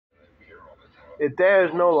if there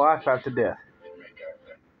is no life after death?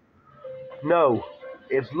 No,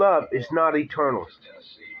 if love is not eternal,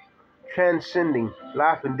 transcending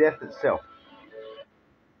life and death itself.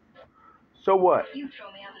 So what?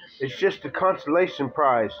 It's just a consolation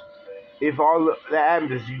prize. If all that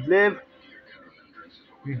happens is you live,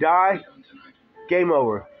 you die, game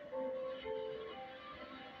over.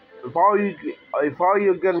 If all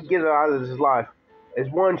you're gonna get out of this life is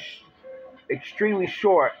one extremely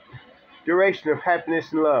short duration of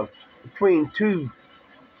happiness and love between two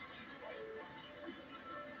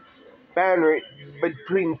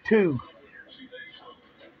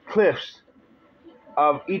cliffs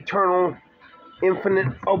of eternal,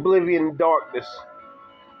 infinite oblivion darkness.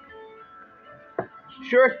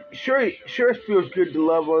 Sure, it feels good to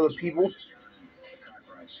love other people,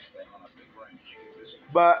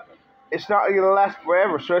 but it's not gonna last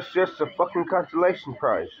forever. So it's just a fucking consolation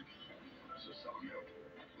prize.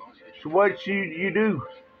 So what you do?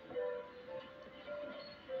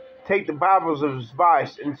 Take the Bible's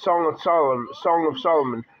advice in Song of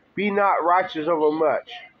Solomon. Be not righteous overmuch,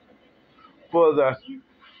 for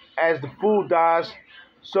as the fool dies,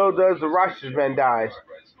 so does the righteous man dies.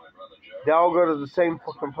 They all go to the same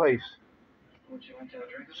fucking place.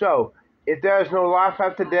 So, if there is no life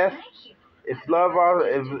after death, if love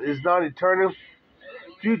is not eternal,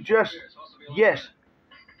 you just, yes,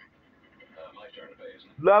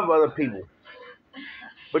 love other people.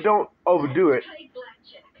 But don't overdo it.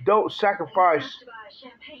 Don't sacrifice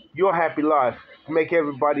your happy life to make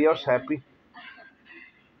everybody else happy.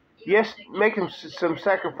 Yes, make some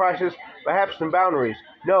sacrifices, but have some boundaries.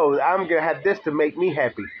 No, I'm going to have this to make me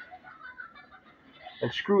happy.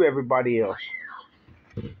 And screw everybody else.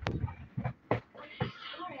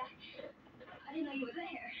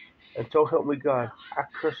 And so help me God, I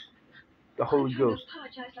curse the Holy Ghost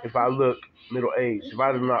if I look middle-aged, if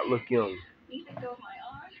I do not look young.